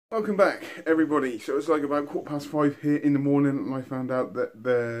Welcome back, everybody. So it's like about 5:15 here in the morning, and I found out that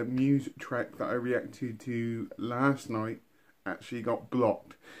the Muse track that I reacted to last night actually got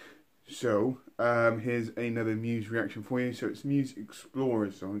blocked. So here's another Muse reaction for you. So it's Muse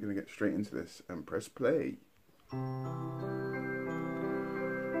Explorers. So I'm going to get straight into this and press play.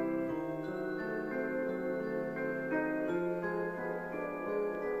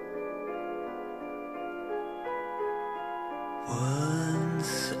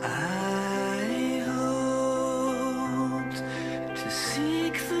 Once I hoped to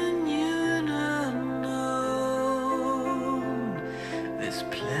seek the new and unknown. This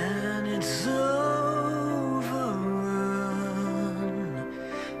planet's overrun.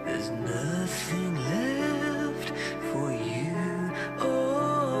 There's nothing left for you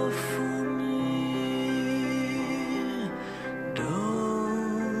or for me. Don't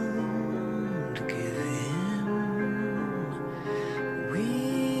give in.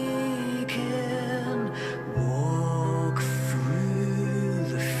 We can walk through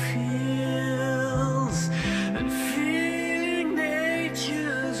the fields and feel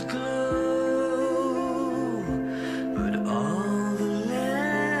nature's glow, but all the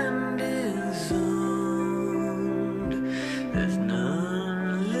land is owned. There's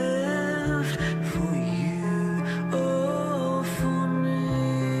none left for you or for me.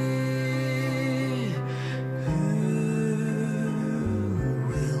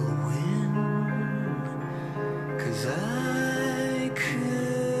 I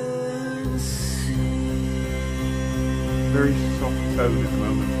could see. Very soft tone at the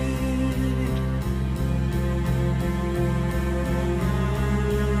moment.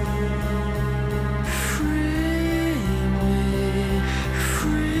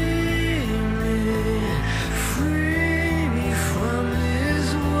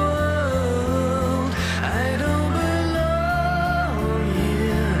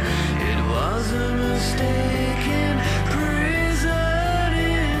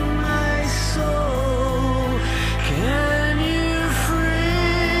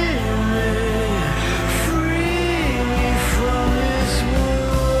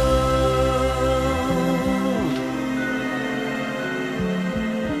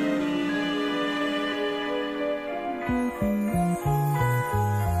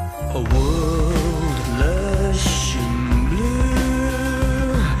 A world lush and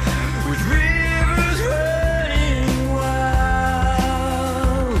blue, with rivers running wild.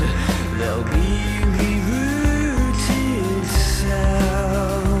 They'll be rerouted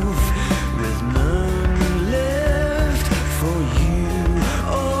south, with none left for you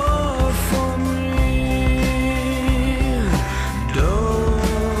or for me. Don't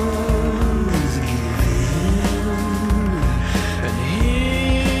give in and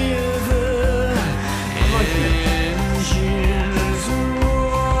hear engines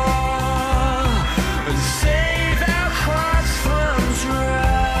roar and save our hearts from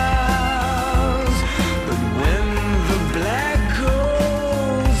trials. But when the black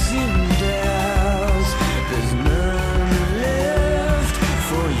goes in douse, there's none left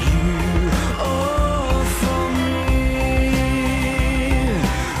for you or for me.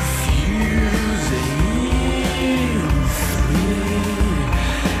 Fusing free,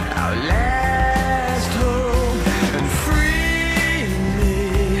 our last hope, and free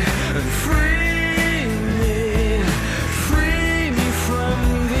me from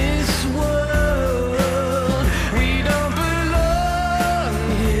this world. We don't belong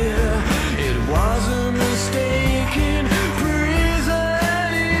here. It was a mistaken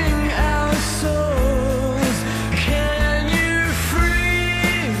prisoning our souls. Can you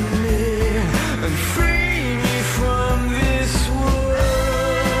free me and free me from this world?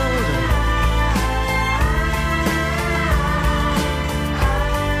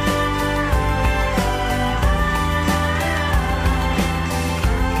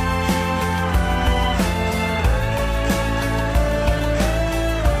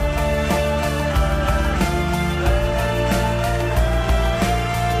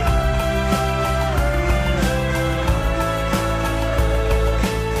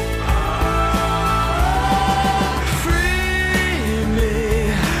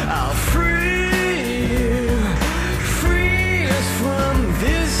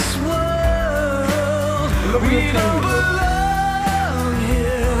 We don't belong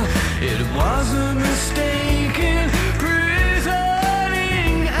here. It was a mistaken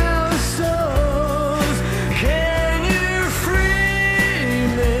prisoning our souls. Can you free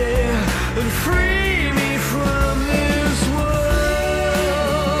me and free me from this world?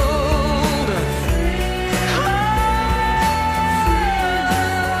 Oh,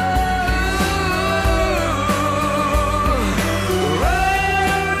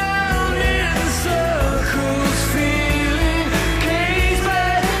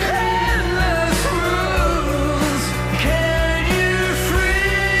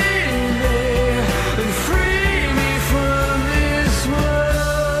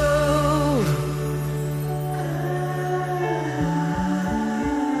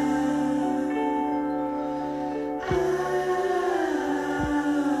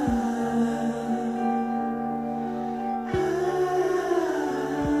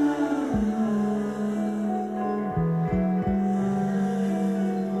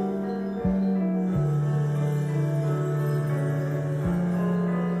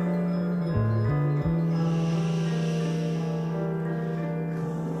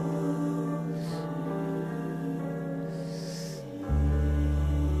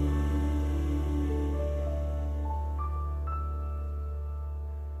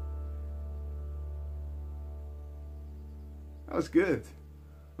 was good.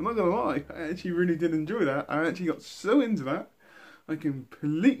 I'm not gonna lie, I actually really did enjoy that. I actually got so into that, I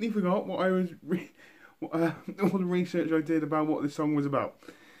completely forgot what I was all the research I did about what this song was about.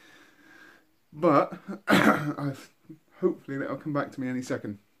 But hopefully that'll come back to me any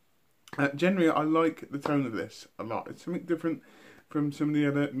second. Generally, I like the tone of this a lot. It's something different from some of the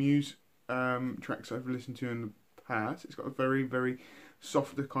other Muse tracks I've listened to in the past. It's got a very, very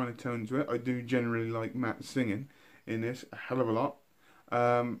softer kind of tone to it. I do generally like Matt singing in this a hell of a lot.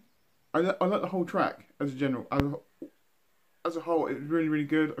 I like the whole track as a general. As a whole, it was really, really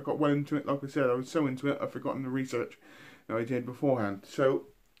good. I got well into it. Like I said, I was so into it, I've forgotten the research that I did beforehand. So,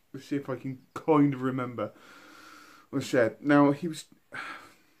 let's see if I can kind of remember what was said. Now, he was...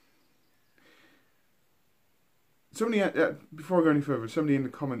 Somebody, before I go any further, somebody in the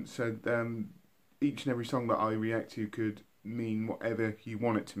comments said each and every song that I react to could mean whatever you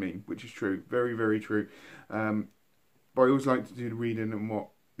want it to mean, which is true. Very, very true. But I always like to do the reading and what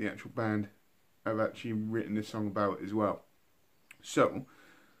the actual band have actually written this song about as well. So,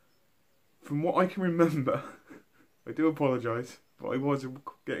 from what I can remember, I do apologise, but I was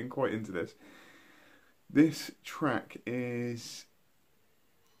getting quite into this. This track is,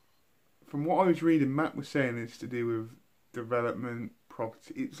 from what I was reading, Matt was saying it's to do with development,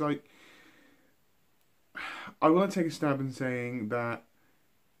 property. It's like, I want to take a stab in saying that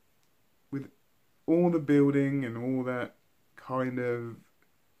with all the building and all that kind of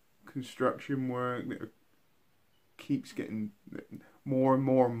construction work that keeps getting more and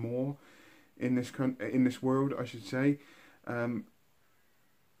more and more in this world, I should say, we're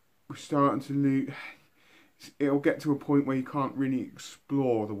starting to lose. It'll get to a point where you can't really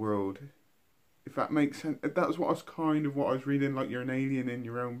explore the world, if that makes sense. That's what I was reading. Like, you're an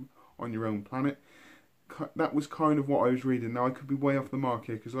alien on your own planet. That was kind of what I was reading. Now I could be way off the mark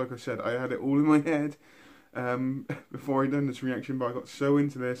here, because like I said, I had it all in my head before I'd done this reaction, but I got so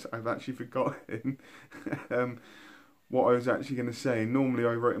into this I've actually forgotten what I was actually going to say. Normally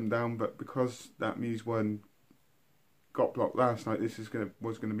I wrote them down, but because that Muse one got blocked last night, this was going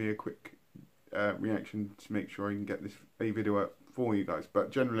to be a quick reaction to make sure I can get this video up for you guys.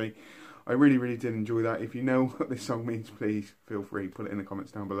 But generally, I really, really did enjoy that. If you know what this song means, please feel free, put it in the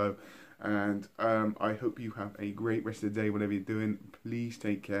comments down below. And I hope you have a great rest of the day, whatever you're doing. Please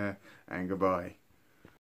take care, and goodbye.